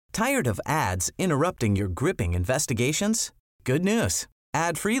Tired of ads interrupting your gripping investigations? Good news.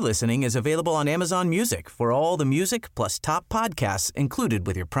 Ad-free listening is available on Amazon Music for all the music plus top podcasts included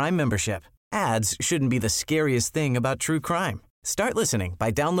with your Prime membership. Ads shouldn't be the scariest thing about true crime. Start listening by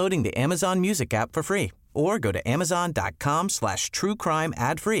downloading the Amazon Music app for free or go to amazon.com/truecrime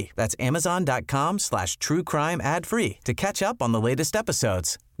ad-free. That's amazon.com/truecrime ad-free to catch up on the latest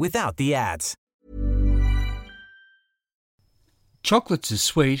episodes without the ads. Chocolates are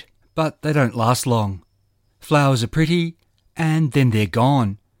sweet, but they don't last long. Flowers are pretty, and then they're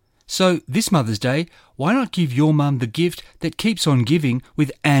gone. So this Mother's Day, why not give your mum the gift that keeps on giving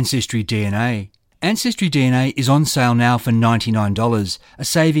with Ancestry DNA? Ancestry DNA is on sale now for $99, a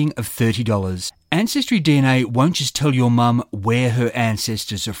saving of $30. Ancestry DNA won't just tell your mum where her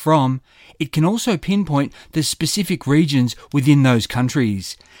ancestors are from, it can also pinpoint the specific regions within those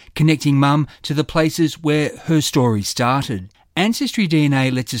countries, connecting mum to the places where her story started. Ancestry DNA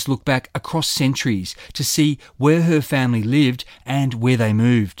lets us look back across centuries to see where her family lived and where they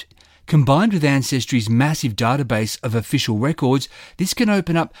moved. Combined with Ancestry's massive database of official records, this can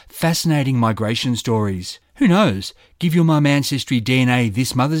open up fascinating migration stories. Who knows? Give your mum Ancestry DNA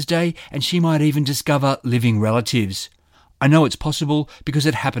this Mother's Day and she might even discover living relatives. I know it's possible because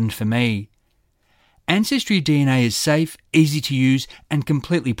it happened for me. Ancestry DNA is safe, easy to use and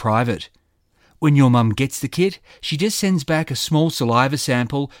completely private. When your mum gets the kit, she just sends back a small saliva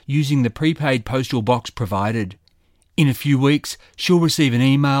sample using the prepaid postal box provided. In a few weeks, she'll receive an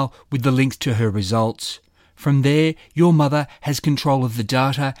email with the links to her results. From there, your mother has control of the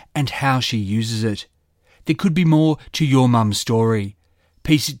data and how she uses it. There could be more to your mum's story.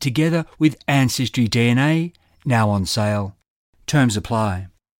 Piece it together with Ancestry DNA, now on sale. Terms apply.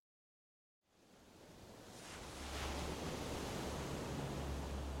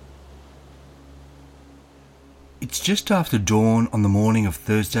 It's just after dawn on the morning of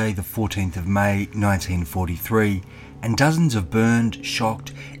Thursday the 14th of May 1943 and dozens of burned,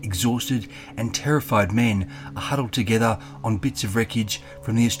 shocked, exhausted and terrified men are huddled together on bits of wreckage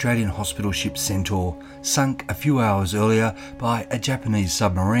from the Australian hospital ship Centaur, sunk a few hours earlier by a Japanese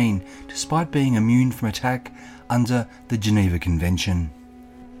submarine despite being immune from attack under the Geneva Convention.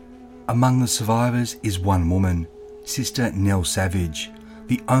 Among the survivors is one woman, Sister Nell Savage,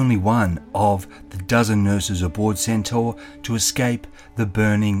 the only one of the dozen nurses aboard Centaur to escape the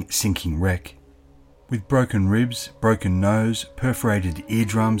burning, sinking wreck. With broken ribs, broken nose, perforated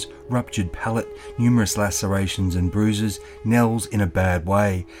eardrums, ruptured palate, numerous lacerations and bruises, Nell's in a bad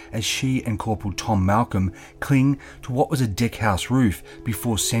way as she and Corporal Tom Malcolm cling to what was a deckhouse roof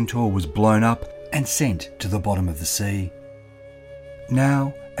before Centaur was blown up and sent to the bottom of the sea.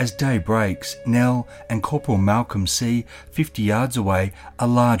 Now, as day breaks, Nell and Corporal Malcolm see 50 yards away a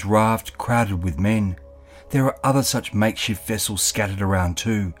large raft crowded with men. There are other such makeshift vessels scattered around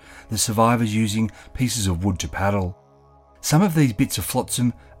too, the survivors using pieces of wood to paddle. Some of these bits of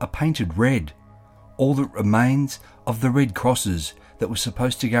flotsam are painted red, all that remains of the red crosses that were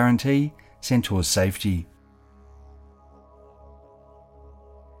supposed to guarantee Centaur's safety.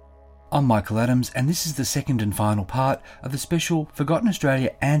 I'm Michael Adams, and this is the second and final part of the special Forgotten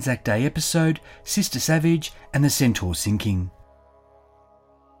Australia Anzac Day episode, Sister Savage and the Centaur sinking.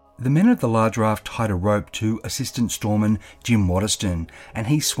 The men of the large raft tied a rope to Assistant Storeman Jim Waterston, and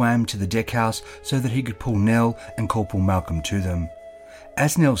he swam to the deckhouse so that he could pull Nell and Corporal Malcolm to them.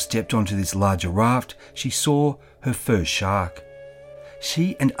 As Nell stepped onto this larger raft, she saw her first shark.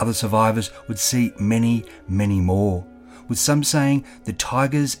 She and other survivors would see many, many more, with some saying the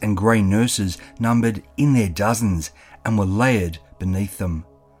tigers and grey nurses numbered in their dozens and were layered beneath them.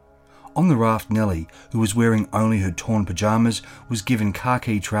 On the raft, Nellie, who was wearing only her torn pyjamas, was given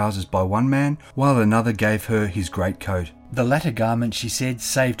khaki trousers by one man, while another gave her his greatcoat. The latter garment, she said,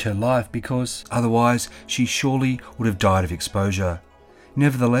 saved her life because otherwise she surely would have died of exposure.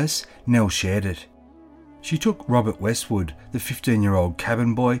 Nevertheless, Nell shared it. She took Robert Westwood, the 15-year-old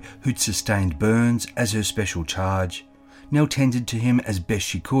cabin boy who'd sustained burns, as her special charge. Nell tended to him as best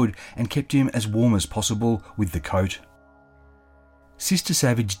she could and kept him as warm as possible with the coat. Sister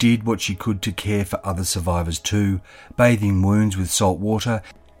Savage did what she could to care for other survivors too, bathing wounds with salt water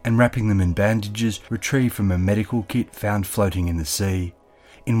and wrapping them in bandages retrieved from a medical kit found floating in the sea.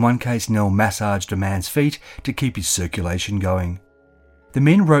 In one case, Nell massaged a man's feet to keep his circulation going. The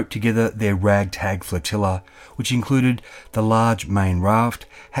men roped together their ragtag flotilla, which included the large main raft,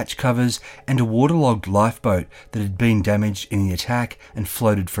 hatch covers and a waterlogged lifeboat that had been damaged in the attack and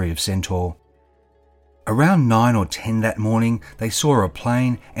floated free of Centaur. Around 9 or 10 that morning, they saw a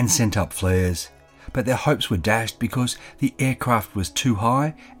plane and sent up flares, but their hopes were dashed because the aircraft was too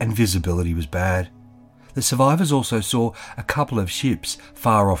high and visibility was bad. The survivors also saw a couple of ships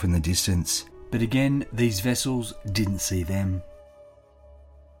far off in the distance, but again, these vessels didn't see them.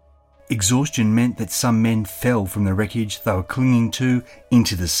 Exhaustion meant that some men fell from the wreckage they were clinging to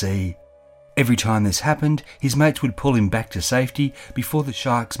into the sea. Every time this happened, his mates would pull him back to safety before the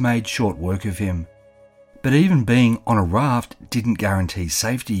sharks made short work of him. But even being on a raft didn't guarantee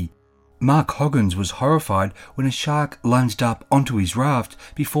safety. Mark Hoggins was horrified when a shark lunged up onto his raft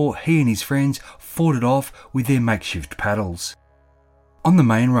before he and his friends fought it off with their makeshift paddles. On the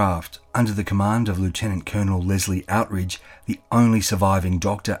main raft, under the command of Lieutenant Colonel Leslie Outridge, the only surviving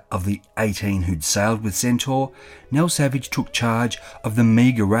doctor of the 18 who'd sailed with Centaur, Nell Savage took charge of the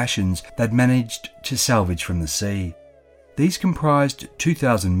meagre rations they'd managed to salvage from the sea. These comprised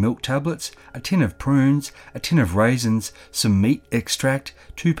 2,000 milk tablets, a tin of prunes, a tin of raisins, some meat extract,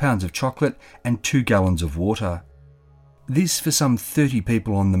 2 pounds of chocolate, and 2 gallons of water. This for some 30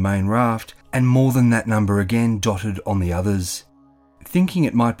 people on the main raft, and more than that number again dotted on the others. Thinking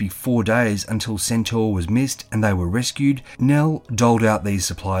it might be 4 days until Centaur was missed and they were rescued, Nell doled out these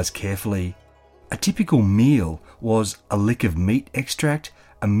supplies carefully. A typical meal was a lick of meat extract,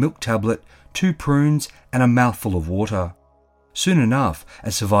 a milk tablet, 2 prunes, and a mouthful of water. Soon enough,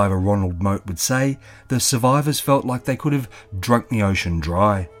 as survivor Ronald Moat would say, the survivors felt like they could have drunk the ocean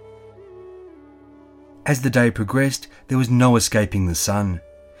dry. As the day progressed, there was no escaping the sun.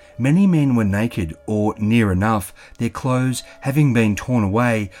 Many men were naked, or near enough, their clothes having been torn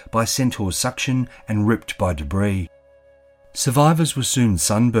away by Centaur's suction and ripped by debris. Survivors were soon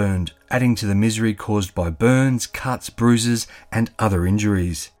sunburned, adding to the misery caused by burns, cuts, bruises, and other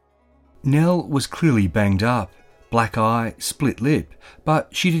injuries. Nell was clearly banged up, black eye, split lip,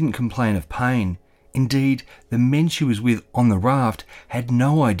 but she didn't complain of pain. Indeed, the men she was with on the raft had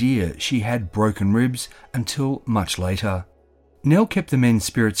no idea she had broken ribs until much later. Nell kept the men's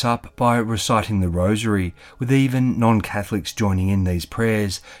spirits up by reciting the rosary, with even non-Catholics joining in these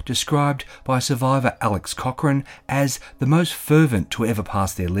prayers, described by survivor Alex Cochrane as the most fervent to ever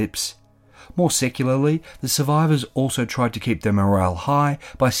pass their lips. More secularly, the survivors also tried to keep their morale high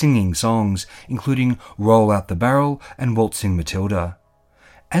by singing songs, including Roll Out the Barrel and Waltzing Matilda.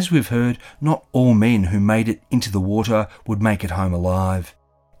 As we've heard, not all men who made it into the water would make it home alive.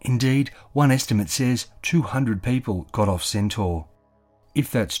 Indeed, one estimate says 200 people got off Centaur.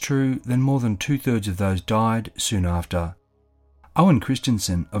 If that's true, then more than 2/3 of those died soon after. Owen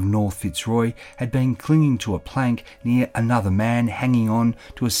Christensen of North Fitzroy had been clinging to a plank near another man hanging on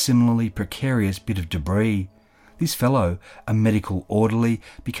to a similarly precarious bit of debris. This fellow, a medical orderly,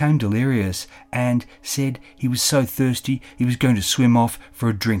 became delirious and said he was so thirsty he was going to swim off for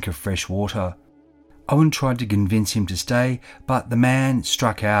a drink of fresh water. Owen tried to convince him to stay, but the man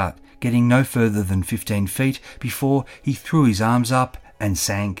struck out, getting no further than 15 feet before he threw his arms up and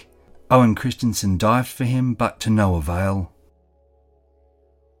sank. Owen Christensen dived for him, but to no avail.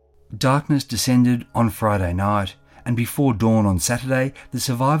 Darkness descended on Friday night, and before dawn on Saturday, the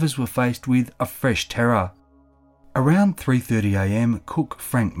survivors were faced with a fresh terror. Around 3:30 a.m, cook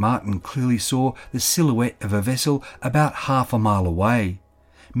Frank Martin clearly saw the silhouette of a vessel about half a mile away.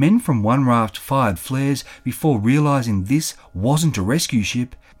 Men from one raft fired flares before realising this wasn't a rescue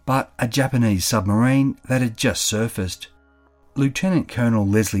ship, but a Japanese submarine that had just surfaced. Lieutenant Colonel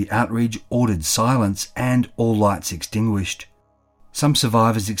Leslie Outridge ordered silence and all lights extinguished. Some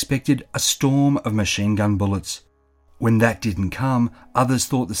survivors expected a storm of machine gun bullets. When that didn't come, others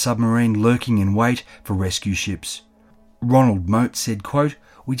thought the submarine lurking in wait for rescue ships. Ronald Moat said, quote,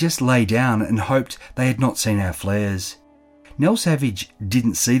 "We just lay down and hoped they had not seen our flares." Nell Savage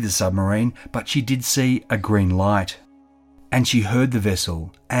didn't see the submarine, but she did see a green light. And she heard the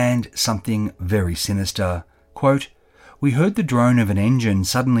vessel, and something very sinister. Quote, "We heard the drone of an engine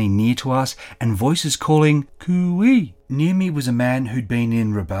suddenly near to us and voices calling, 'Cooey!' Near me was a man who'd been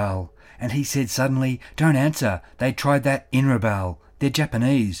in Rabaul, and he said suddenly, 'Don't answer, they tried that in Rabaul. They're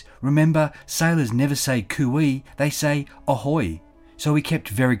Japanese. Remember, sailors never say cooey, they say ahoy.' So we kept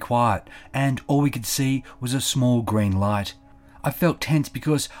very quiet, and all we could see was a small green light. I felt tense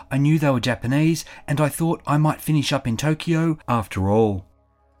because I knew they were Japanese, and I thought I might finish up in Tokyo after all."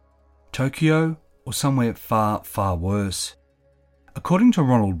 Tokyo, or somewhere far, far worse. According to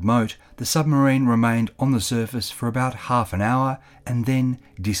Ronald Moat, the submarine remained on the surface for about half an hour and then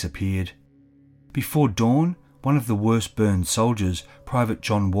disappeared. Before dawn, one of the worst burned soldiers, Private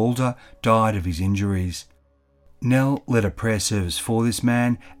John Walder, died of his injuries. Nell led a prayer service for this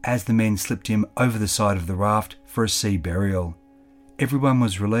man as the men slipped him over the side of the raft for a sea burial. Everyone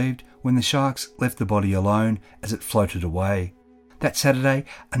was relieved when the sharks left the body alone as it floated away. That Saturday,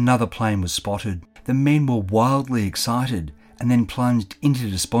 another plane was spotted. The men were wildly excited and then plunged into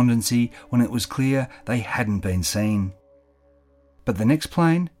despondency when it was clear they hadn't been seen. But the next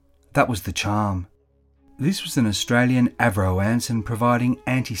plane, that was the Charm. This was an Australian Avro Anson providing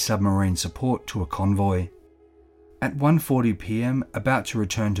anti-submarine support to a convoy. At 1:40 p.m, about to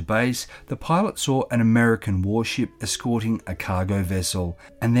return to base, the pilot saw an American warship escorting a cargo vessel,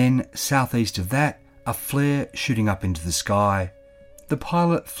 and then, southeast of that, a flare shooting up into the sky. The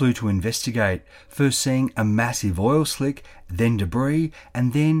pilot flew to investigate, first seeing a massive oil slick, then debris,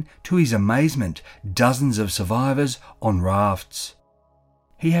 and then, to his amazement, dozens of survivors on rafts.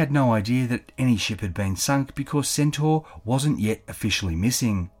 He had no idea that any ship had been sunk because Centaur wasn't yet officially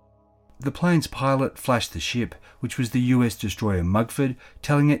missing. The plane's pilot flashed the ship, which was the US destroyer Mugford,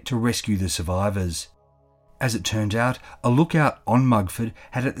 telling it to rescue the survivors. As it turned out, a lookout on Mugford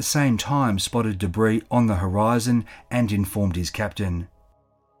had at the same time spotted debris on the horizon and informed his captain.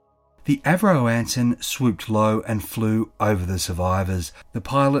 The Avro Anson swooped low and flew over the survivors, the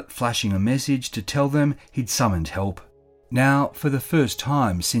pilot flashing a message to tell them he'd summoned help. Now, for the first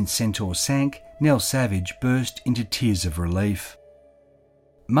time since Centaur sank, Nell Savage burst into tears of relief.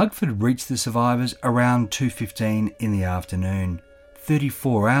 Mugford reached the survivors around 2:15 in the afternoon,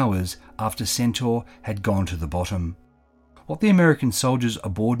 34 hours after Centaur had gone to the bottom. What the American soldiers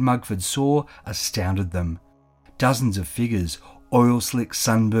aboard Mugford saw astounded them. Dozens of figures, oil slick,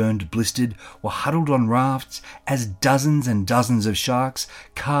 sunburned, blistered, were huddled on rafts as dozens and dozens of sharks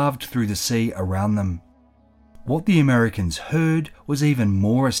carved through the sea around them. What the Americans heard was even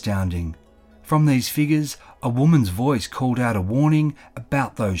more astounding. From these figures, a woman's voice called out a warning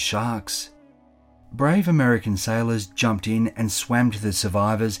about those sharks. Brave American sailors jumped in and swam to the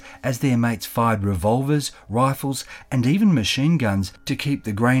survivors as their mates fired revolvers, rifles, and even machine guns to keep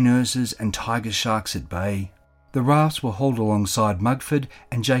the grey nurses and tiger sharks at bay. The rafts were hauled alongside Mugford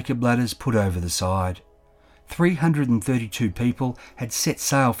and Jacob ladders put over the side. 332 people had set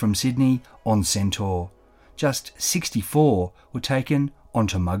sail from Sydney on Centaur. Just 64 were taken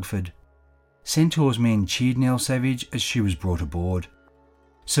onto Mugford. Centaur's men cheered Nell Savage as she was brought aboard.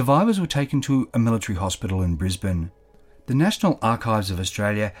 Survivors were taken to a military hospital in Brisbane. The National Archives of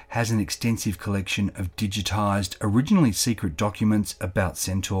Australia has an extensive collection of digitised, originally secret documents about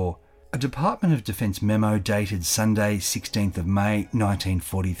Centaur. A Department of Defence memo dated Sunday, 16th of May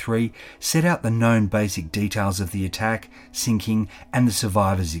 1943 set out the known basic details of the attack, sinking and the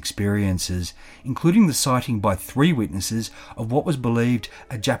survivors' experiences, including the sighting by 3 witnesses of what was believed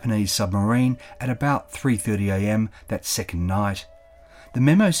a Japanese submarine at about 3:30 a.m. that second night. The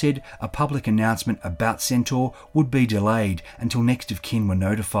memo said a public announcement about Centaur would be delayed until next of kin were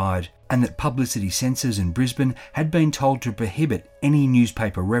notified, and that publicity censors in Brisbane had been told to prohibit any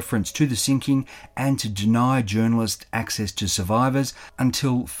newspaper reference to the sinking and to deny journalists access to survivors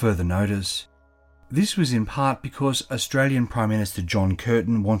until further notice. This was in part because Australian Prime Minister John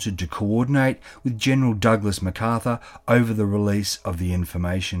Curtin wanted to coordinate with General Douglas MacArthur over the release of the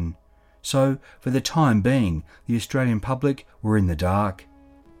information. So, for the time being, the Australian public were in the dark.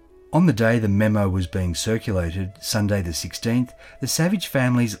 On the day the memo was being circulated, Sunday the 16th, the Savage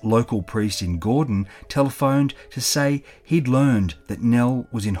family's local priest in Gordon telephoned to say he'd learned that Nell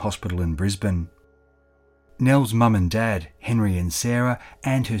was in hospital in Brisbane. Nell's mum and dad, Henry and Sarah,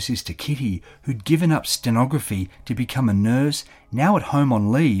 and her sister Kitty, who'd given up stenography to become a nurse, now at home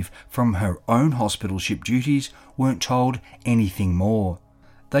on leave from her own hospital ship duties, weren't told anything more.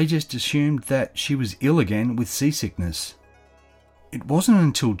 They just assumed that she was ill again with seasickness. It wasn't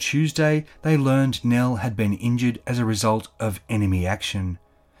until Tuesday they learned Nell had been injured as a result of enemy action.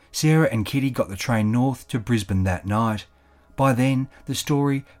 Sarah and Kitty got the train north to Brisbane that night. By then, the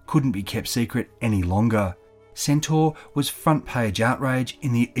story couldn't be kept secret any longer. Centaur was front-page outrage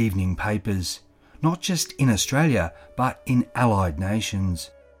in the evening papers, not just in Australia, but in allied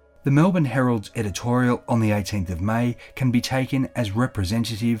nations. The Melbourne Herald's editorial on the 18th of May can be taken as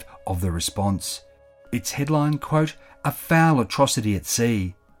representative of the response. Its headline, quote, "A foul atrocity at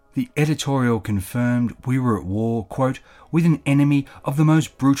sea." The editorial confirmed we were at war, quote, "with an enemy of the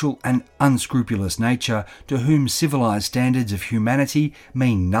most brutal and unscrupulous nature to whom civilised standards of humanity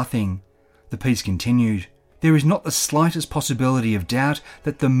mean nothing." The piece continued, "There is not the slightest possibility of doubt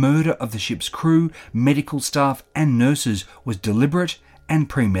that the murder of the ship's crew, medical staff and nurses was deliberate and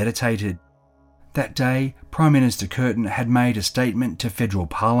premeditated." That day, Prime Minister Curtin had made a statement to Federal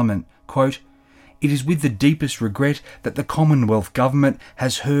Parliament, quote, "It is with the deepest regret that the Commonwealth Government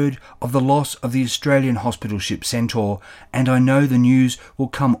has heard of the loss of the Australian hospital ship Centaur, and I know the news will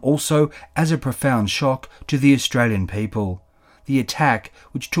come also as a profound shock to the Australian people. The attack,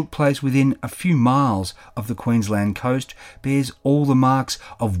 which took place within a few miles of the Queensland coast, bears all the marks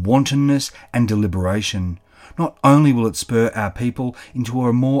of wantonness and deliberation. not only will it spur our people into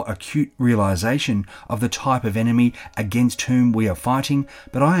a more acute realisation of the type of enemy against whom we are fighting,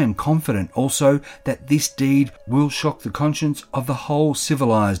 but I am confident also that this deed will shock the conscience of the whole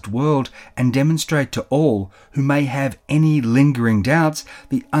civilised world and demonstrate to all who may have any lingering doubts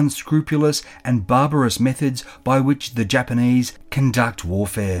the unscrupulous and barbarous methods by which the Japanese conduct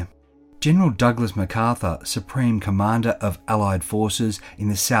warfare. General Douglas MacArthur, Supreme Commander of Allied Forces in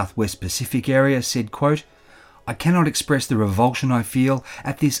the Southwest Pacific area, said, quote, "I cannot express the revulsion I feel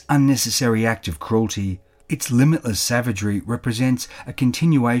at this unnecessary act of cruelty. Its limitless savagery represents a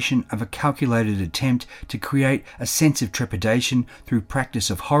continuation of a calculated attempt to create a sense of trepidation through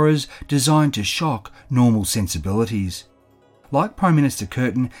practice of horrors designed to shock normal sensibilities." Like Prime Minister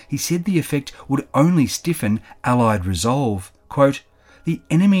Curtin, he said the effect would only stiffen Allied resolve. Quote, "The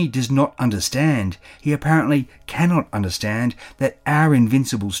enemy does not understand, he apparently cannot understand, that our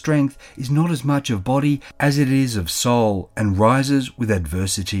invincible strength is not as much of body as it is of soul and rises with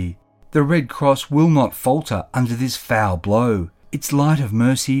adversity. The Red Cross will not falter under this foul blow. Its light of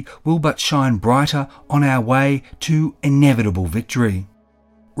mercy will but shine brighter on our way to inevitable victory."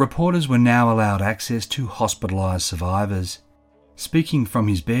 Reporters were now allowed access to hospitalised survivors. Speaking from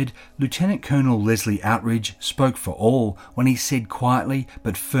his bed, Lieutenant Colonel Leslie Outridge spoke for all when he said quietly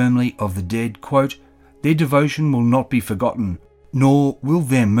but firmly of the dead, quote, "Their devotion will not be forgotten, nor will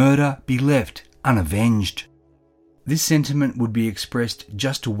their murder be left unavenged." This sentiment would be expressed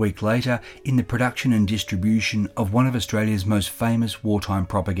just a week later in the production and distribution of one of Australia's most famous wartime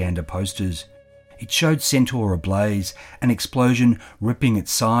propaganda posters. It showed Centaur ablaze, an explosion ripping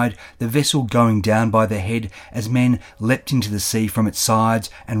its side, the vessel going down by the head as men leapt into the sea from its sides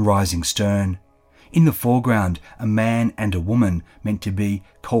and rising stern. In the foreground, a man and a woman, meant to be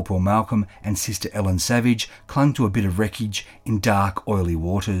Corporal Malcolm and Sister Ellen Savage, clung to a bit of wreckage in dark, oily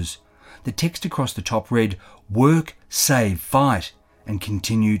waters. The text across the top read, "Work, save, fight," and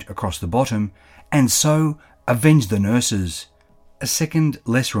continued across the bottom, "And so, avenge the nurses." A second,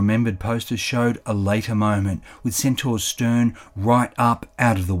 less remembered poster showed a later moment with Centaur's stern right up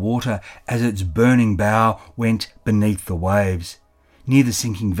out of the water as its burning bow went beneath the waves. Near the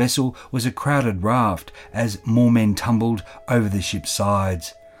sinking vessel was a crowded raft as more men tumbled over the ship's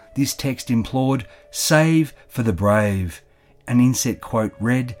sides. This text implored, "Save for the brave." An inset quote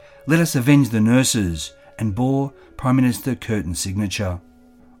read, "Let us avenge the nurses," and bore Prime Minister Curtin's signature.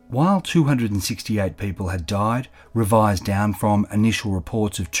 While 268 people had died, revised down from initial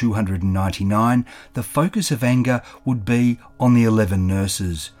reports of 299, the focus of anger would be on the 11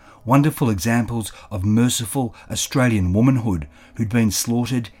 nurses, wonderful examples of merciful Australian womanhood who'd been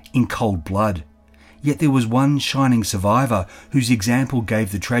slaughtered in cold blood. Yet there was one shining survivor whose example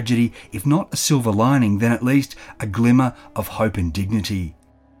gave the tragedy, if not a silver lining, then at least a glimmer of hope and dignity.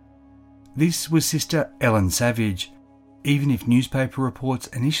 This was Sister Ellen Savage, even if newspaper reports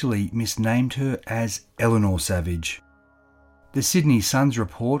initially misnamed her as Eleanor Savage. The Sydney Sun's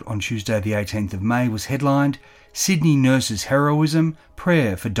report on Tuesday the 18th of May was headlined, "Sydney Nurses' Heroism,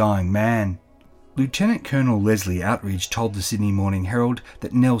 Prayer for Dying Man." Lieutenant Colonel Leslie Outridge told the Sydney Morning Herald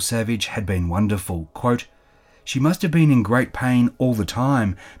that Nell Savage had been wonderful. Quote, "She must have been in great pain all the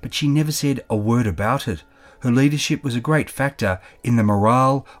time, but she never said a word about it. Her leadership was a great factor in the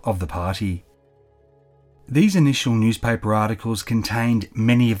morale of the party." These initial newspaper articles contained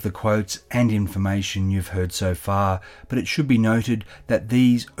many of the quotes and information you've heard so far, but it should be noted that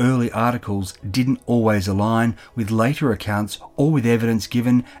these early articles didn't always align with later accounts or with evidence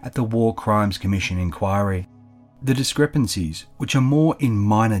given at the War Crimes Commission inquiry. The discrepancies, which are more in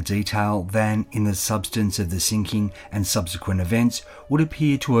minor detail than in the substance of the sinking and subsequent events, would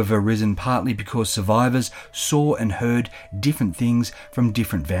appear to have arisen partly because survivors saw and heard different things from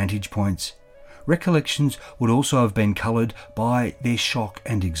different vantage points. Recollections would also have been coloured by their shock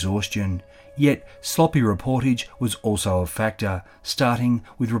and exhaustion. Yet sloppy reportage was also a factor, starting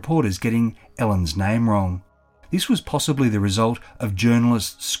with reporters getting Ellen's name wrong. This was possibly the result of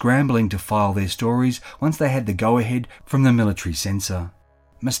journalists scrambling to file their stories once they had the go-ahead from the military censor.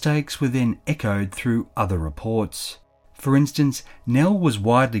 Mistakes were then echoed through other reports. For instance, Nell was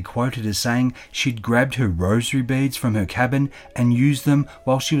widely quoted as saying she'd grabbed her rosary beads from her cabin and used them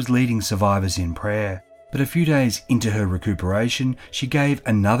while she was leading survivors in prayer. But a few days into her recuperation, she gave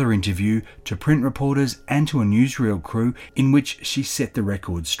another interview to print reporters and to a newsreel crew in which she set the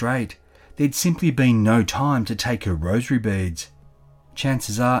record straight. There'd simply been no time to take her rosary beads.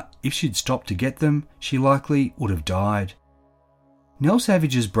 Chances are, if she'd stopped to get them, she likely would have died. Nell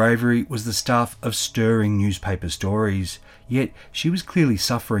Savage's bravery was the stuff of stirring newspaper stories, yet she was clearly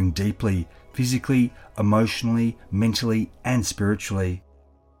suffering deeply, physically, emotionally, mentally and spiritually.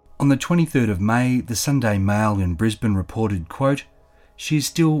 On the 23rd of May, the Sunday Mail in Brisbane reported, quote, "She is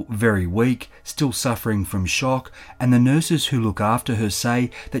still very weak, still suffering from shock, and the nurses who look after her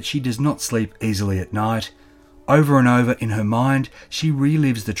say that she does not sleep easily at night. Over and over in her mind, she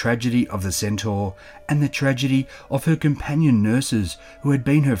relives the tragedy of the Centaur and the tragedy of her companion nurses who had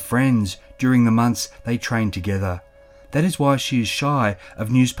been her friends during the months they trained together. That is why she is shy of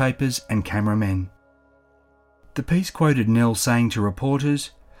newspapers and cameramen." The piece quoted Nell saying to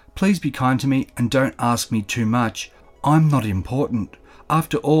reporters, "Please be kind to me and don't ask me too much. I'm not important.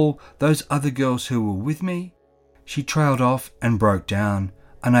 After all, those other girls who were with me..." She trailed off and broke down,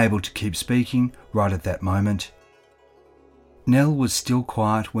 unable to keep speaking right at that moment. Nell was still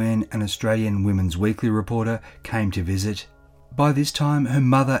quiet when an Australian Women's Weekly reporter came to visit. By this time, her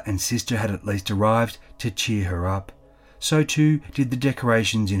mother and sister had at least arrived to cheer her up. So too did the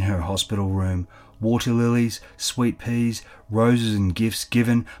decorations in her hospital room: water lilies, sweet peas, roses and gifts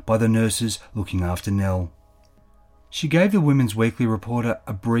given by the nurses looking after Nell. She gave the Women's Weekly reporter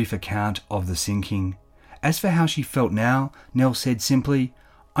a brief account of the sinking. As for how she felt now, Nell said simply,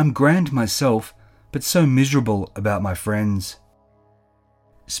 "I'm grand myself, but so miserable about my friends."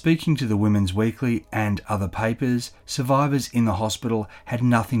 Speaking to the Women's Weekly and other papers, survivors in the hospital had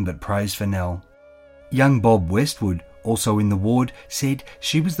nothing but praise for Nell. Young Bob Westwood, also in the ward, said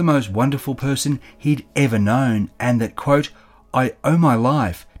she was the most wonderful person he'd ever known and that, quote, "I owe my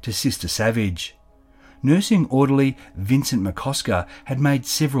life to Sister Savage." Nursing orderly Vincent McCosker had made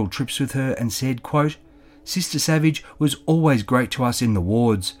several trips with her and said, quote, "Sister Savage was always great to us in the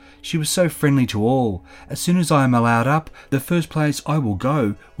wards. She was so friendly to all. As soon as I am allowed up, the first place I will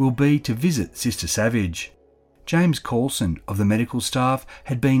go will be to visit Sister Savage." James Coulson of the medical staff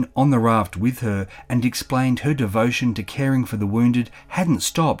had been on the raft with her and explained her devotion to caring for the wounded hadn't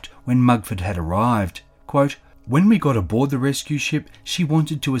stopped when Mugford had arrived. Quote, "When we got aboard the rescue ship, she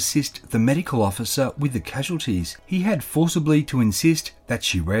wanted to assist the medical officer with the casualties. He had forcibly to insist that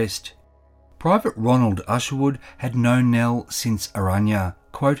she rest." Private Ronald Usherwood had known Nell since Aranya.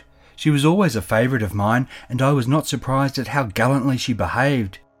 Quote, "She was always a favourite of mine, and I was not surprised at how gallantly she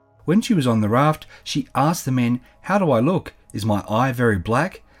behaved. When she was on the raft, she asked the men, 'How do I look? Is my eye very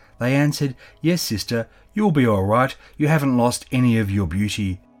black?' They answered, 'Yes, sister, you'll be all right. You haven't lost any of your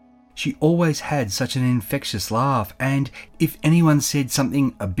beauty.' She always had such an infectious laugh, and if anyone said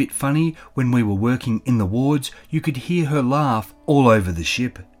something a bit funny when we were working in the wards, you could hear her laugh all over the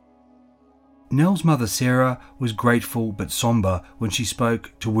ship." Nell's mother Sarah was grateful but sombre when she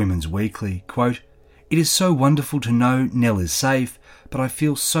spoke to Women's Weekly. Quote, "It is so wonderful to know Nell is safe, but I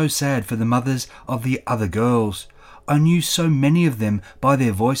feel so sad for the mothers of the other girls. I knew so many of them by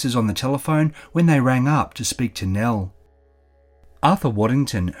their voices on the telephone when they rang up to speak to Nell." Arthur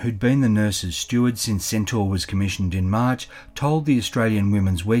Waddington, who'd been the nurse's steward since Centaur was commissioned in March, told the Australian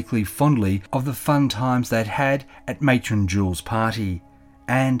Women's Weekly fondly of the fun times they'd had at Matron Jewel's party,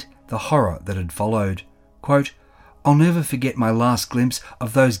 and the horror that had followed. Quote, "I'll never forget my last glimpse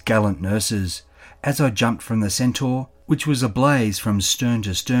of those gallant nurses. As I jumped from the Centaur, which was ablaze from stern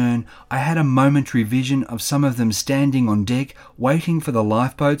to stern, I had a momentary vision of some of them standing on deck waiting for the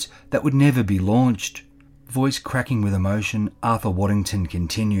lifeboats that would never be launched." Voice cracking with emotion, Arthur Waddington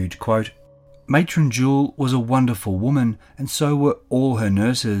continued, quote, "Matron Jewel was a wonderful woman, and so were all her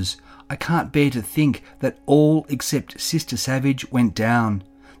nurses. I can't bear to think that all except Sister Savage went down.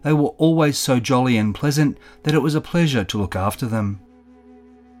 They were always so jolly and pleasant that it was a pleasure to look after them."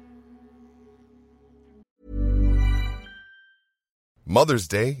 Mother's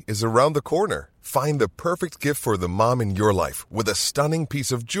Day is around the corner. Find the perfect gift for the mom in your life with a stunning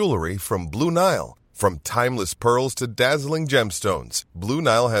piece of jewelry from Blue Nile. From timeless pearls to dazzling gemstones, Blue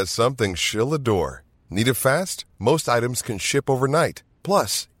Nile has something she'll adore. Need it fast? Most items can ship overnight.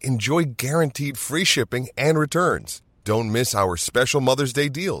 Plus, enjoy guaranteed free shipping and returns. Don't miss our special Mother's Day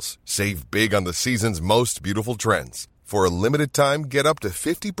deals. Save big on the season's most beautiful trends. For a limited time, get up to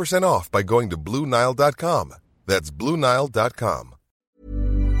 50% off by going to BlueNile.com. That's BlueNile.com.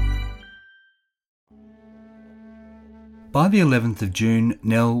 By the 11th of June,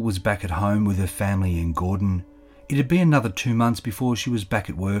 Nell was back at home with her family in Gordon. It'd be another 2 months before she was back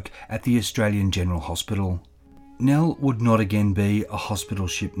at work at the Australian General Hospital. Nell would not again be a hospital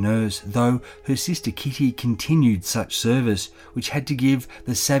ship nurse, though her sister Kitty continued such service, which had to give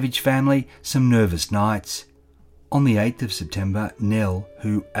the Savage family some nervous nights. On the 8th of September, Nell,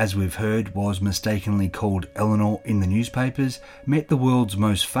 who, as we've heard, was mistakenly called Eleanor in the newspapers, met the world's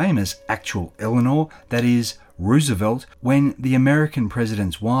most famous actual Eleanor, that is, Roosevelt, when the American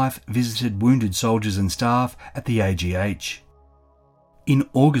president's wife visited wounded soldiers and staff at the AGH. In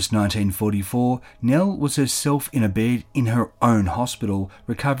August 1944, Nell was herself in a bed in her own hospital,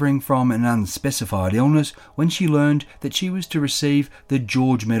 recovering from an unspecified illness, when she learned that she was to receive the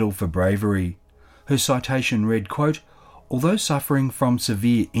George Medal for Bravery. Her citation read, quote, "Although suffering from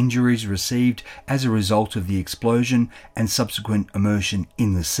severe injuries received as a result of the explosion and subsequent immersion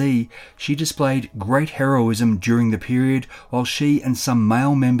in the sea, she displayed great heroism during the period while she and some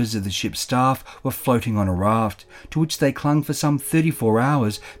male members of the ship's staff were floating on a raft, to which they clung for some 34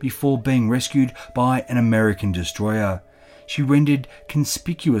 hours before being rescued by an American destroyer. She rendered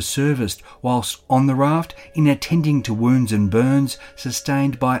conspicuous service whilst on the raft in attending to wounds and burns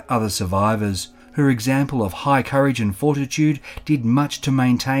sustained by other survivors. Her example of high courage and fortitude did much to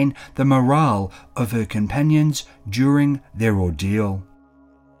maintain the morale of her companions during their ordeal."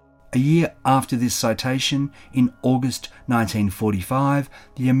 A year after this citation, in August 1945,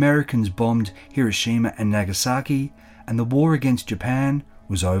 the Americans bombed Hiroshima and Nagasaki, and the war against Japan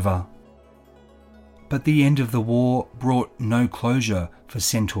was over. But the end of the war brought no closure for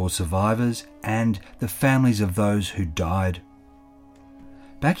Centaur survivors and the families of those who died.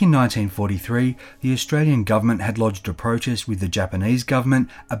 Back in 1943, the Australian government had lodged a protest with the Japanese government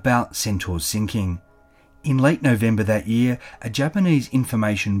about Centaur's sinking. In late November that year, a Japanese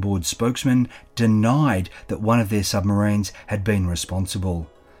information board spokesman denied that one of their submarines had been responsible.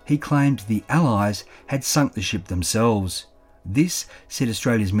 He claimed the Allies had sunk the ship themselves. This, said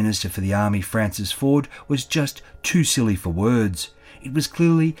Australia's Minister for the Army Francis Ford, was just too silly for words. It was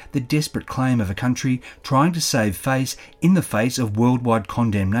clearly the desperate claim of a country trying to save face in the face of worldwide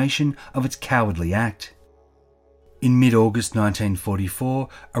condemnation of its cowardly act. In mid-August 1944,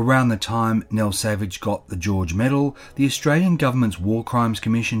 around the time Nell Savage got the George Medal, the Australian government's War Crimes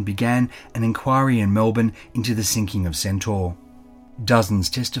Commission began an inquiry in Melbourne into the sinking of Centaur. Dozens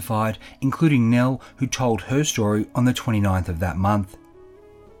testified, including Nell, who told her story on the 29th of that month.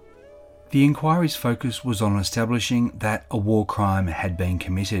 The inquiry's focus was on establishing that a war crime had been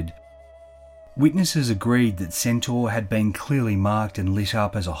committed. Witnesses agreed that Centaur had been clearly marked and lit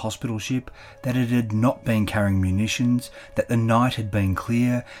up as a hospital ship, that it had not been carrying munitions, that the night had been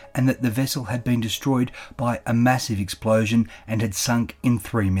clear, and that the vessel had been destroyed by a massive explosion and had sunk in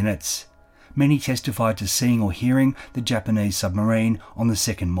 3 minutes. Many testified to seeing or hearing the Japanese submarine on the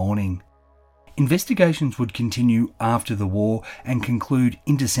second morning. Investigations would continue after the war and conclude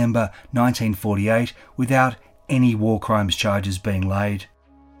in December 1948 without any war crimes charges being laid.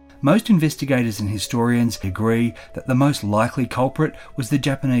 Most investigators and historians agree that the most likely culprit was the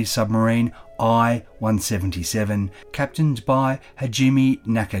Japanese submarine I-177, captained by Hajime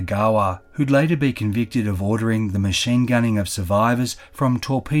Nakagawa, who'd later be convicted of ordering the machine gunning of survivors from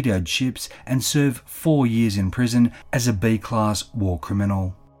torpedoed ships and serve 4 years in prison as a B-class war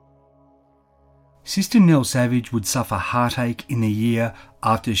criminal. Sister Nell Savage would suffer heartache in the year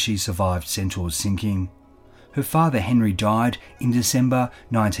after she survived Centaur's sinking. Her father Henry died in December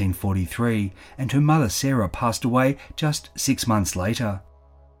 1943, and her mother Sarah passed away just 6 months later.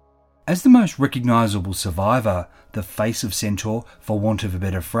 As the most recognisable survivor, the face of Centaur, for want of a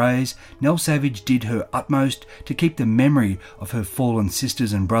better phrase, Nell Savage did her utmost to keep the memory of her fallen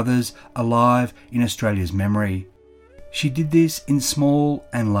sisters and brothers alive in Australia's memory. She did this in small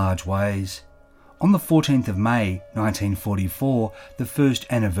and large ways. On the 14th of May 1944, the first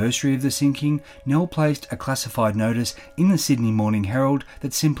anniversary of the sinking, Nell placed a classified notice in the Sydney Morning Herald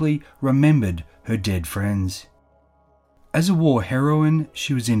that simply remembered her dead friends. As a war heroine,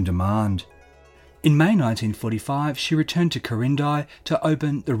 she was in demand. In May 1945, she returned to Quirindi to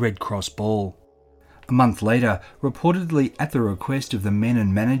open the Red Cross Ball. A month later, reportedly at the request of the men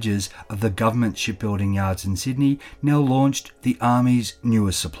and managers of the government shipbuilding yards in Sydney, Nell launched the Army's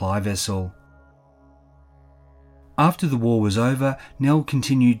newest supply vessel. After the war was over, Nell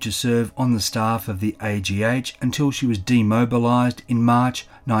continued to serve on the staff of the AGH until she was demobilised in March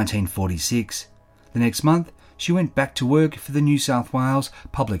 1946. The next month, she went back to work for the New South Wales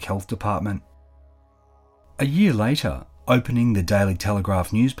Public Health Department. A year later, opening the Daily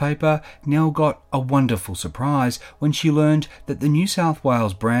Telegraph newspaper, Nell got a wonderful surprise when she learned that the New South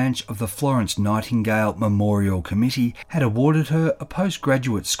Wales branch of the Florence Nightingale Memorial Committee had awarded her a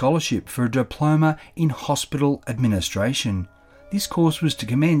postgraduate scholarship for a diploma in hospital administration. This course was to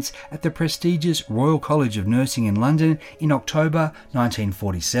commence at the prestigious Royal College of Nursing in London in October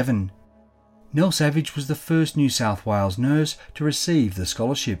 1947. Nell Savage was the first New South Wales nurse to receive the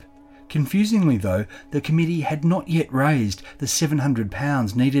scholarship. Confusingly though, the committee had not yet raised the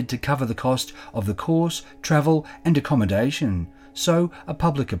 £700 needed to cover the cost of the course, travel and accommodation, so a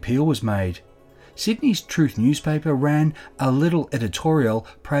public appeal was made. Sydney's Truth newspaper ran a little editorial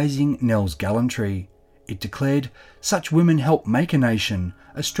praising Nell's gallantry. It declared, "Such women help make a nation.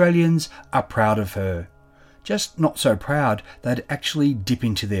 Australians are proud of her." Just not so proud they'd actually dip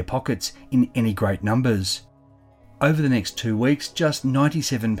into their pockets in any great numbers. Over the next 2 weeks, just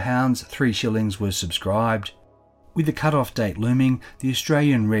 £97 3 shillings were subscribed. With the cut-off date looming, the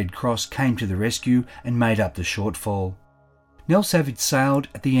Australian Red Cross came to the rescue and made up the shortfall. Nell Savage sailed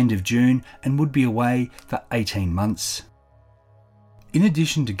at the end of June and would be away for 18 months. In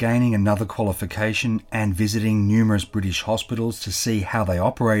addition to gaining another qualification and visiting numerous British hospitals to see how they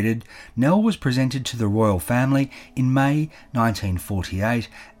operated, Nell was presented to the royal family in May 1948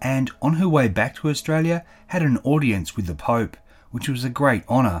 and, on her way back to Australia, had an audience with the Pope, which was a great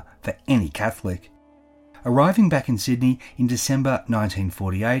honour for any Catholic. Arriving back in Sydney in December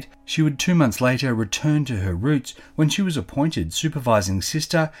 1948, she would 2 months later return to her roots when she was appointed supervising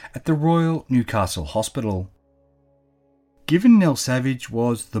sister at the Royal Newcastle Hospital. Given Nell Savage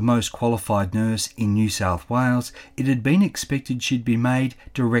was the most qualified nurse in New South Wales, it had been expected she'd be made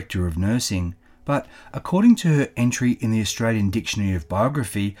Director of Nursing. But according to her entry in the Australian Dictionary of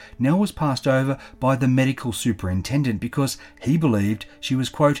Biography, Nell was passed over by the medical superintendent because he believed she was,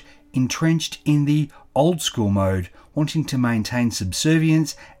 quote, entrenched in the old school mode, wanting to maintain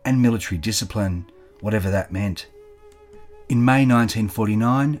subservience and military discipline, whatever that meant. In May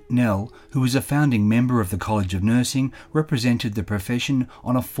 1949, Nell, who was a founding member of the College of Nursing, represented the profession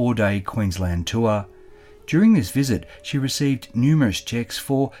on a 4-day Queensland tour. During this visit, she received numerous cheques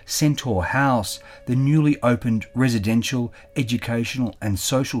for Centaur House, the newly opened residential, educational and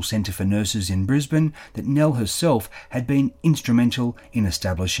social centre for nurses in Brisbane that Nell herself had been instrumental in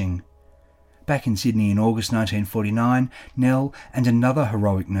establishing. Back in Sydney in August 1949, Nell and another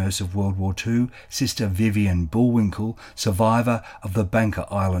heroic nurse of World War II, Sister Vivian Bullwinkle, survivor of the Bunker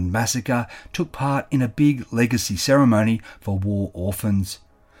Island massacre, took part in a big legacy ceremony for war orphans.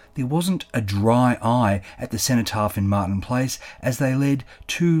 There wasn't a dry eye at the cenotaph in Martin Place as they led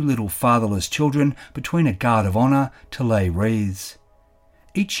 2 little fatherless children between a guard of honour to lay wreaths.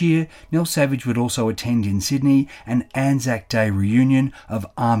 Each year, Nell Savage would also attend in Sydney an Anzac Day reunion of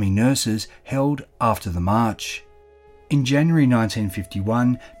Army nurses held after the march. In January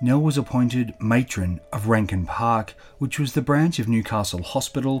 1951, Nell was appointed matron of Rankin Park, which was the branch of Newcastle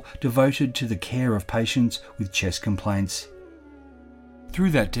Hospital devoted to the care of patients with chest complaints.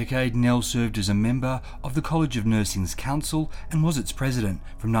 Through that decade, Nell served as a member of the College of Nursing's Council and was its president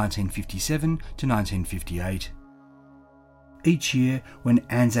from 1957 to 1958. Each year, when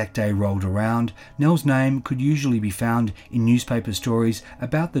Anzac Day rolled around, Nell's name could usually be found in newspaper stories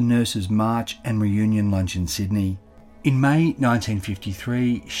about the Nurses' March and Reunion Lunch in Sydney. In May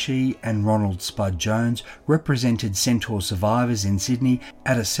 1953, she and Ronald Spud Jones represented Centaur survivors in Sydney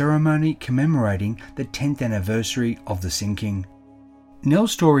at a ceremony commemorating the 10th anniversary of the sinking.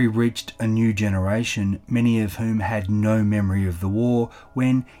 Nell's story reached a new generation, many of whom had no memory of the war,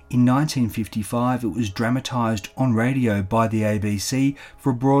 when, in 1955, it was dramatised on radio by the ABC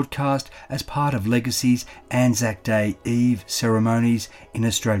for broadcast as part of Legacy's Anzac Day Eve ceremonies in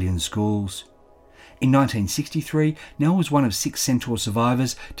Australian schools. In 1963, Nell was one of 6 Centaur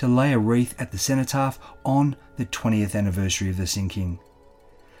survivors to lay a wreath at the cenotaph on the 20th anniversary of the sinking.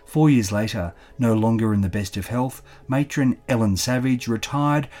 4 years later, no longer in the best of health, matron Ellen Savage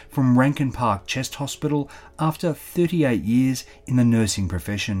retired from Rankin Park Chest Hospital after 38 years in the nursing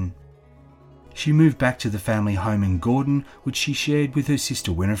profession. She moved back to the family home in Gordon, which she shared with her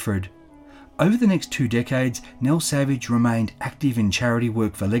sister Winifred. Over the next 2 decades, Nell Savage remained active in charity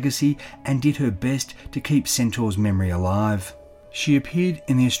work for Legacy and did her best to keep Centaur's memory alive. She appeared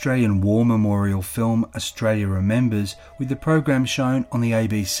in the Australian War Memorial film Australia Remembers, with the program shown on the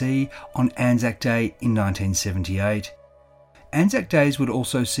ABC on Anzac Day in 1978. Anzac Days would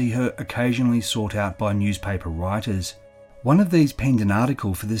also see her occasionally sought out by newspaper writers. One of these penned an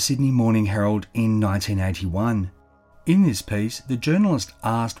article for the Sydney Morning Herald in 1981. In this piece, the journalist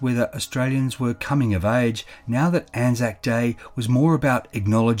asked whether Australians were coming of age now that Anzac Day was more about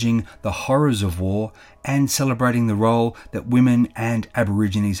acknowledging the horrors of war and celebrating the role that women and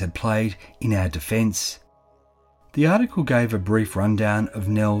Aborigines had played in our defence. The article gave a brief rundown of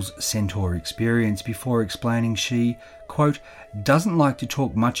Nell's Centaur experience before explaining she, quote, doesn't like to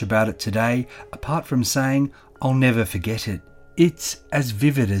talk much about it today apart from saying, I'll never forget it. It's as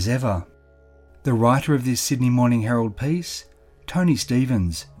vivid as ever. The writer of this Sydney Morning Herald piece? Tony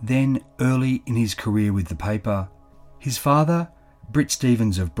Stevens, then early in his career with the paper. His father, Britt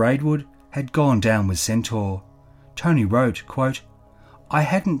Stevens of Braidwood, had gone down with Centaur. Tony wrote, quote, I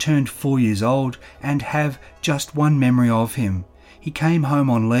hadn't turned 4 years old and have just one memory of him. He came home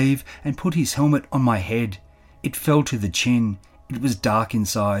on leave and put his helmet on my head. It fell to the chin. It was dark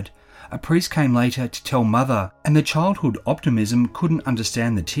inside. a priest came later to tell Mother, and the childhood optimism couldn't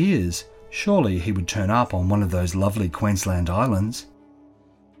understand the tears. Surely he would turn up on one of those lovely Queensland islands.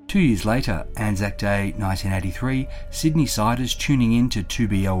 2 years later, Anzac Day 1983, Sydney-siders tuning in to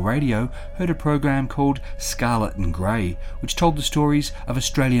 2BL Radio heard a program called Scarlet and Grey, which told the stories of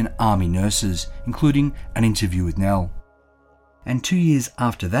Australian Army nurses, including an interview with Nell. And 2 years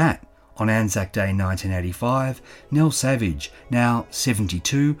after that, on Anzac Day 1985, Nell Savage, now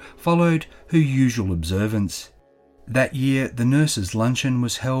 72, followed her usual observance. That year, the nurses' luncheon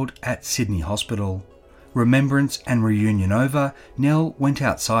was held at Sydney Hospital. Remembrance and reunion over, Nell went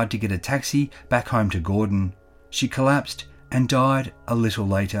outside to get a taxi back home to Gordon. She collapsed and died a little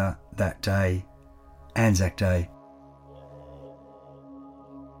later that day. Anzac Day.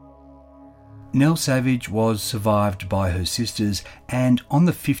 Nell Savage was survived by her sisters, and on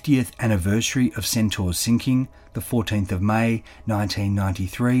the 50th anniversary of Centaur's sinking, the 14th of May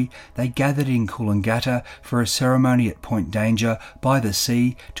 1993, they gathered in Coolangatta for a ceremony at Point Danger by the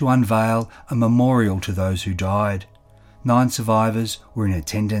sea to unveil a memorial to those who died. 9 survivors were in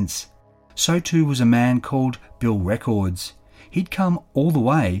attendance. So too was a man called Bill Records. He'd come all the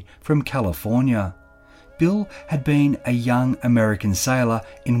way from California. Bill had been a young American sailor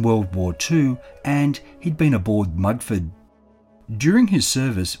in World War II, and he'd been aboard Mugford. During his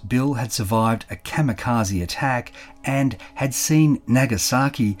service, Bill had survived a kamikaze attack and had seen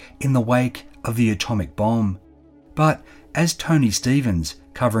Nagasaki in the wake of the atomic bomb. But as Tony Stevens,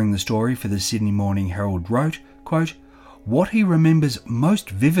 covering the story for the Sydney Morning Herald, wrote, quote, "What he remembers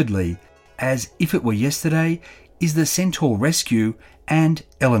most vividly, as if it were yesterday, is the Centaur rescue and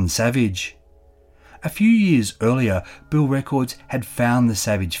Ellen Savage." A few years earlier, Bill Records had found the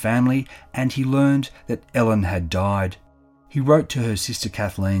Savage family, and he learned that Ellen had died. He wrote to her sister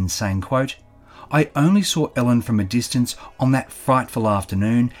Kathleen saying, quote, "I only saw Ellen from a distance on that frightful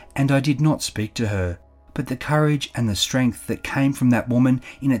afternoon, and I did not speak to her. But the courage and the strength that came from that woman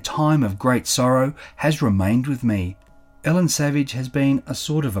in a time of great sorrow has remained with me. Ellen Savage has been a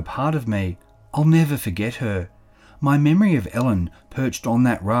sort of a part of me. I'll never forget her. My memory of Ellen perched on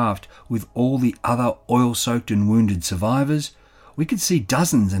that raft with all the other oil-soaked and wounded survivors. We could see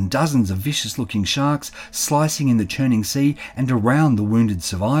dozens and dozens of vicious-looking sharks slicing in the churning sea and around the wounded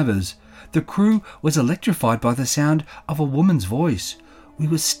survivors. The crew was electrified by the sound of a woman's voice. We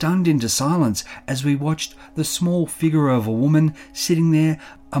were stunned into silence as we watched the small figure of a woman sitting there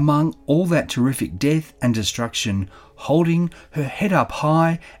among all that terrific death and destruction, holding her head up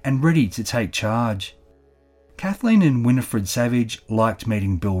high and ready to take charge." Kathleen and Winifred Savage liked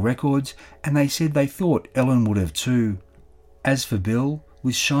meeting Bill Records, and they said they thought Ellen would have too. As for Bill,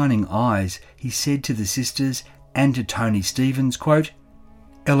 with shining eyes, he said to the sisters and to Tony Stevens, quote,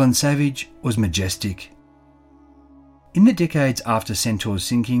 "Ellen Savage was majestic." In the decades after Centaur's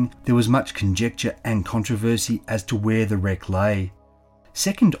sinking, there was much conjecture and controversy as to where the wreck lay.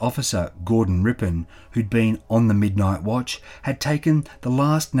 Second Officer Gordon Rippon, who'd been on the midnight watch, had taken the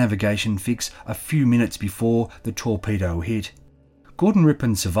last navigation fix a few minutes before the torpedo hit. Gordon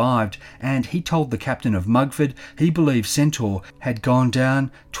Rippon survived, and he told the captain of Mugford he believed Centaur had gone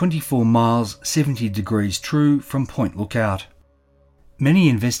down 24 miles 70 degrees true from Point Lookout. Many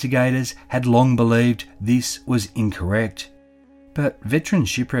investigators had long believed this was incorrect. But veteran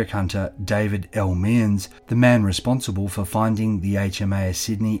shipwreck hunter David L. Mearns, the man responsible for finding the HMAS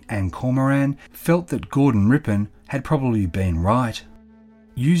Sydney and Cormoran, felt that Gordon Rippon had probably been right.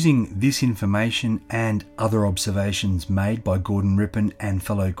 Using this information and other observations made by Gordon Rippon and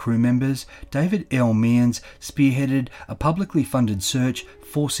fellow crew members, David L. Mearns spearheaded a publicly funded search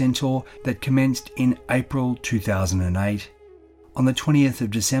for Centaur that commenced in April 2008. On the 20th of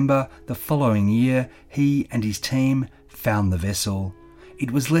December the following year, he and his team found the vessel.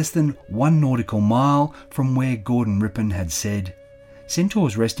 It was less than 1 nautical mile from where Gordon Rippon had said.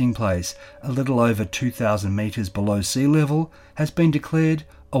 Centaur's resting place, a little over 2,000 metres below sea level, has been declared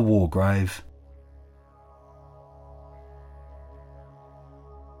a war grave.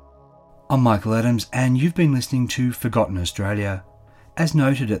 I'm Michael Adams, and you've been listening to Forgotten Australia. As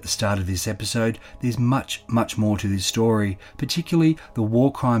noted at the start of this episode, there's much more to this story, particularly the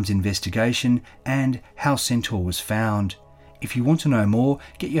war crimes investigation and how Centaur was found. If you want to know more,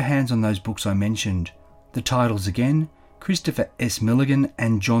 get your hands on those books I mentioned. The titles again: Christopher S. Milligan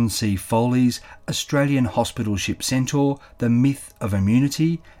and John C. Foley's Australian Hospital Ship Centaur, The Myth of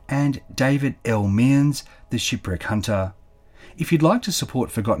Immunity, and David L. Mearns, The Shipwreck Hunter. If you'd like to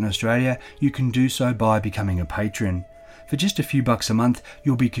support Forgotten Australia, you can do so by becoming a patron. For just a few bucks a month,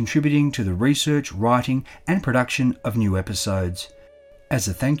 you'll be contributing to the research, writing and production of new episodes. As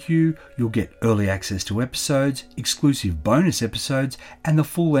a thank you, you'll get early access to episodes, exclusive bonus episodes, and the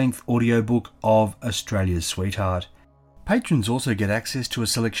full-length audiobook of Australia's Sweetheart. Patrons also get access to a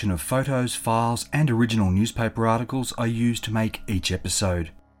selection of photos, files, and original newspaper articles I use to make each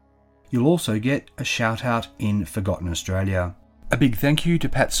episode. You'll also get a shout-out in Forgotten Australia. A big thank you to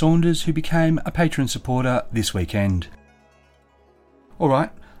Pat Saunders, who became a patron supporter this weekend.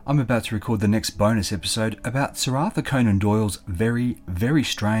 Alright, I'm about to record the next bonus episode about Sir Arthur Conan Doyle's very, very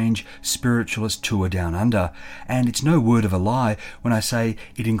strange spiritualist tour down under, and it's no word of a lie when I say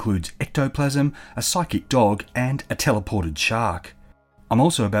it includes ectoplasm, a psychic dog, and a teleported shark. I'm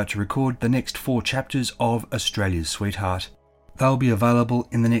also about to record the next 4 chapters of Australia's Sweetheart. They'll be available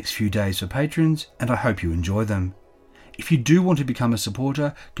in the next few days for patrons, and I hope you enjoy them. If you do want to become a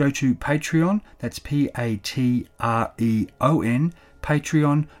supporter, go to Patreon, that's Patreon,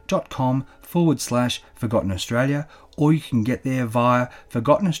 patreon.com/Forgotten Australia, or you can get there via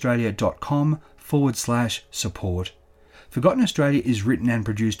forgottenaustralia.com/support. Forgotten Australia is written and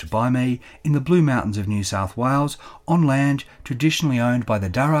produced by me in the Blue Mountains of New South Wales, on land traditionally owned by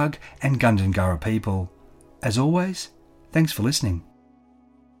the Darug and Gundungurra people. As always, thanks for listening.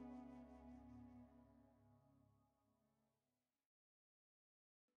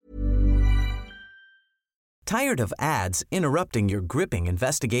 Tired of ads interrupting your gripping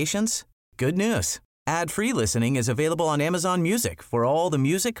investigations? Good news. Ad-free listening is available on Amazon Music for all the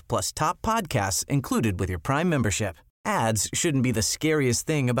music plus top podcasts included with your Prime membership. Ads shouldn't be the scariest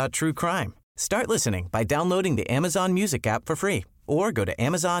thing about true crime. Start listening by downloading the Amazon Music app for free or go to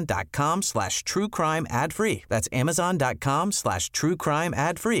amazon.com/truecrime ad-free. That's amazon.com/truecrime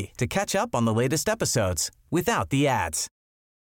ad-free to catch up on the latest episodes without the ads.